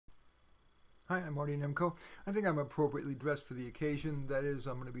Hi, I'm Marty Nemko. I think I'm appropriately dressed for the occasion. That is,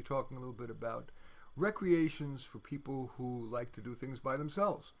 I'm going to be talking a little bit about recreations for people who like to do things by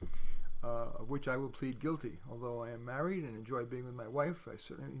themselves, of which I will plead guilty. Although I am married and enjoy being with my wife, I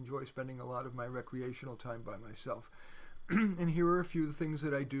certainly enjoy spending a lot of my recreational time by myself. And here are a few of the things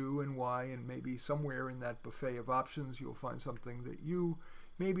that I do and why, and maybe somewhere in that buffet of options you'll find something that you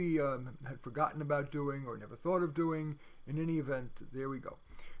maybe had forgotten about doing or never thought of doing. In any event, there we go.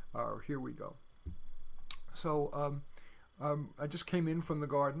 Here we go. So I just came in from the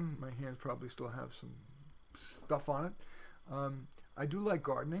garden. My hands probably still have some stuff on it. I do like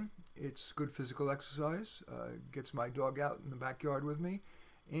gardening. It's good physical exercise. Gets my dog out in the backyard with me,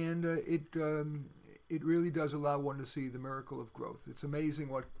 and it really does allow one to see the miracle of growth. It's amazing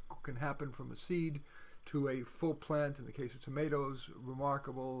what can happen from a seed to a full plant. In the case of tomatoes,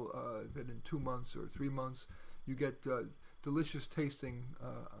 remarkable that in 2 months or 3 months you get delicious tasting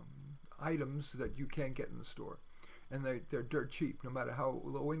items that you can't get in the store, and they're dirt cheap. No matter how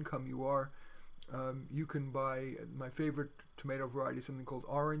low income you are, you can buy my favorite tomato variety, something called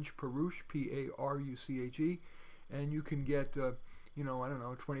Orange Peruche, P-A-R-U-C-H-E, and you can get I don't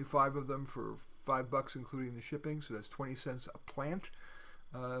know, 25 of them for $5 including the shipping, so that's 20 cents a plant.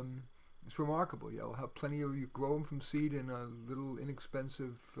 It's remarkable. You'll have plenty of, you grow them from seed in a little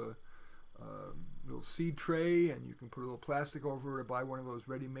inexpensive little seed tray, and you can put a little plastic over it or buy one of those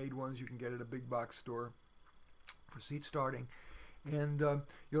ready-made ones you can get at a big box store for seed starting, and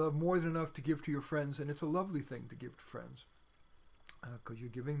you'll have more than enough to give to your friends, and it's a lovely thing to give to friends because you're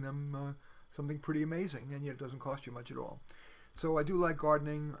giving them something pretty amazing, and yet it doesn't cost you much at all. So I do like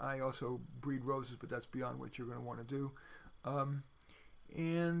gardening. I also breed roses, but that's beyond what you're going to want to do.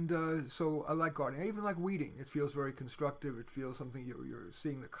 So I like gardening. I even like weeding. It feels very constructive. It feels something you're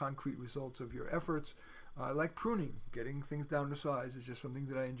seeing the concrete results of your efforts. I like pruning. Getting things down to size is just something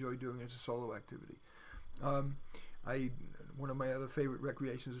that I enjoy doing as a solo activity. One of my other favorite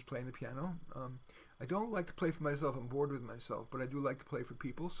recreations is playing the piano. I don't like to play for myself. I'm bored with myself, but I do like to play for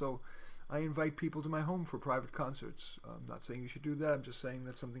people. So I invite people to my home for private concerts. I'm not saying you should do that. I'm just saying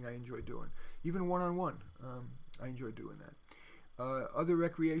that's something I enjoy doing. Even one-on-one, I enjoy doing that. Other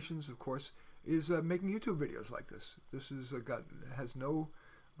recreations, of course, is making YouTube videos like this. This is has no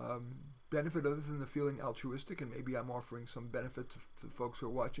benefit other than the feeling altruistic, and maybe I'm offering some benefit to folks who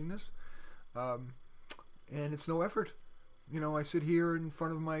are watching this. And it's no effort. I sit here in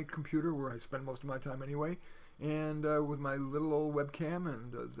front of my computer, where I spend most of my time anyway, and with my little old webcam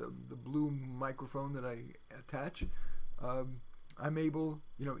and the blue microphone that I attach, I'm able,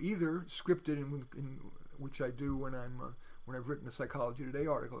 either scripted, in which I do when I've written a Psychology Today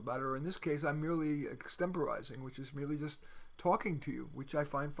article about it, or in this case, I'm merely extemporizing, which is merely just talking to you, which I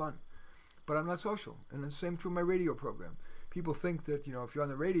find fun. But I'm not social, and the same true of my radio program. People think that, if you're on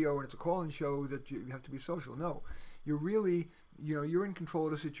the radio and it's a call-in show, that you have to be social. No, you're really, you're in control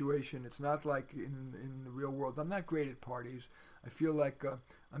of the situation. It's not like in the real world. I'm not great at parties. I feel like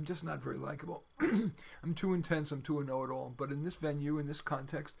I'm just not very likable. I'm too intense. I'm too a know-it-all. But in this venue, in this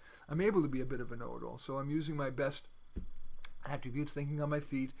context, I'm able to be a bit of a know-it-all. So I'm using my best attributes, thinking on my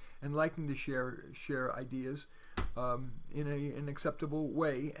feet, and liking to share ideas in an acceptable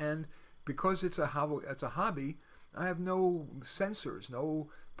way. And because it's a hobby, I have no censors, no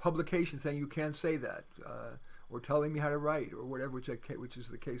publication saying you can't say that, or telling me how to write, or whatever, which is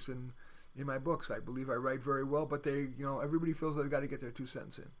the case in my books. I believe I write very well, but everybody feels they've got to get their 2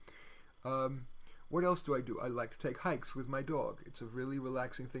 cents in. What else do? I like to take hikes with my dog. It's a really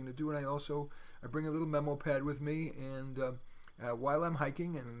relaxing thing to do, and I bring a little memo pad with me, and while I'm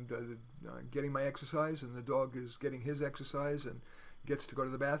hiking and getting my exercise, and the dog is getting his exercise and gets to go to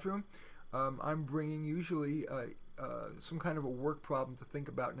the bathroom, I'm bringing usually some kind of a work problem to think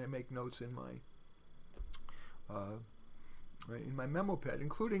about, and I make notes in my memo pad,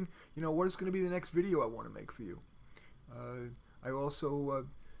 including what is going to be the next video I want to make for you. I also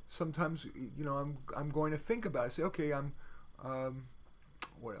sometimes I'm going to think about it. Say, okay,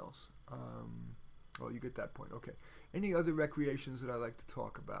 what else? Well, you get that point. Okay. Any other recreations that I like to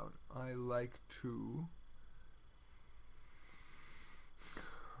talk about? I like to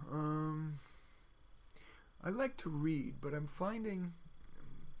read, but I'm finding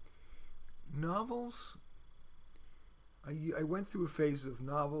novels. I went through a phase of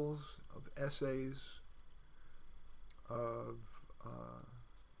novels, of essays, of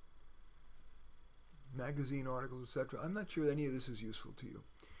magazine articles, etc. I'm not sure any of this is useful to you.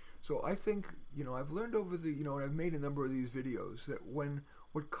 So I think, I've learned over and I've made a number of these videos, that when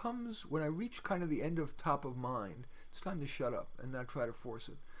I reach kind of the end of top of mind, it's time to shut up and not try to force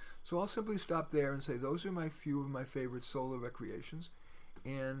it. So I'll simply stop there and say those are my few of my favorite solo recreations,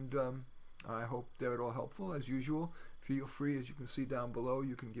 and I hope they're all helpful. As usual, feel free, as you can see down below,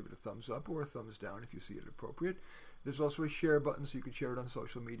 you can give it a thumbs up or a thumbs down if you see it appropriate. There's also a share button so you can share it on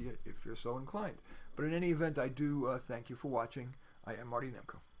social media if you're so inclined. But in any event, I do thank you for watching. I am Marty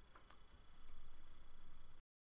Nemko.